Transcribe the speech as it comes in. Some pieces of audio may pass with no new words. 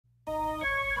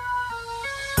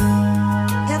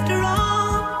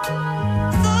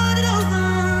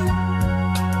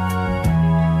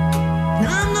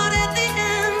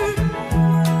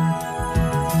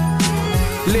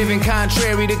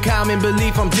Contrary to common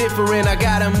belief, I'm different. I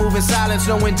gotta move in silence,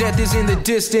 knowing death is in the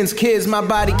distance. Kids, my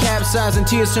body capsized and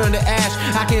tears turn to ash.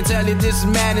 I can't tell if this is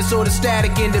madness or the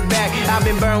static in the back. I've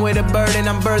been burned with a burden,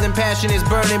 I'm birthing, passion is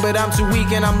burning, but I'm too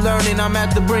weak and I'm learning. I'm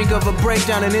at the brink of a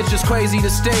breakdown and it's just crazy to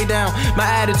stay down. My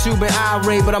attitude been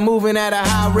irate, but I'm moving at a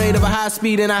high rate of a high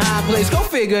speed in a high place. Go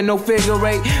figure, no figure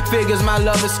eight. Figures my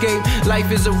love escape.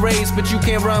 Life is a race, but you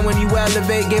can't run when you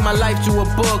elevate. Gave my life to a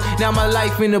book, now my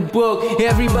life in a book.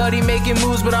 Everybody making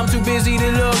moves, but I'm too busy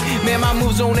to look. Man, my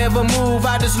moves don't ever move.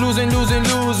 I just lose and lose and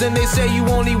lose. And they say you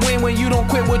only win when you don't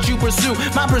quit what you pursue.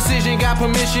 My precision got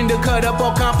permission to cut up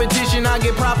all competition. I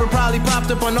get proper, probably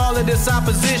popped up on all of this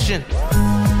opposition.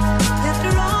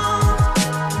 After all,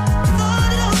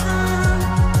 thought it over.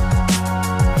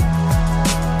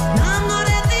 Now I'm not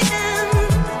at the end.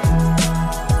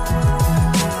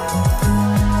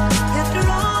 After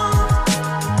all,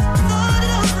 thought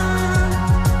it over.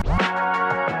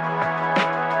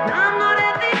 Now I'm not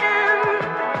at the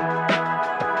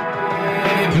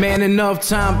end. Man, enough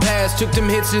time passed, took them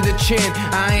hits to the chin.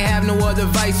 I ain't have no other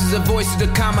vices or voices to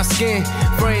calm my skin.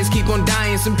 Friends keep on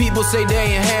dying, some people say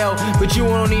they in hell, but you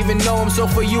don't even know them, so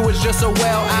for you it's just so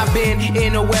well. I've been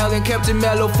in a well and kept it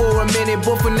mellow for a minute,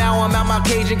 but for now I'm out my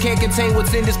cage and can't contain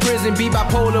what's in this prison. Be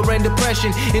bipolar and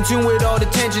depression, in tune with all the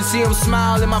tension. See them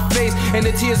smile in my face and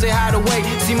the tears they hide away.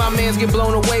 See my mans get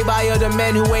blown away by other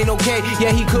men who ain't okay.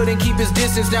 Yeah, he couldn't keep his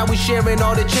distance, now we sharing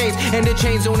all the chains, and the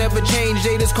chains don't ever change,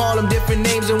 they just call them different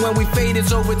names. And when we fade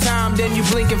it's over time, then you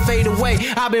blink and fade away.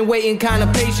 I've been waiting kinda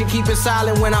patient, keeping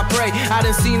silent when I pray. I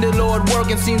done seen the Lord work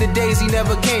and seen the days he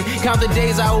never came. Count the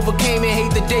days I overcame and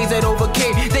hate the days that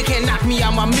overcame. They can't knock me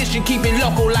out my mission, keep it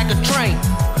local like a train.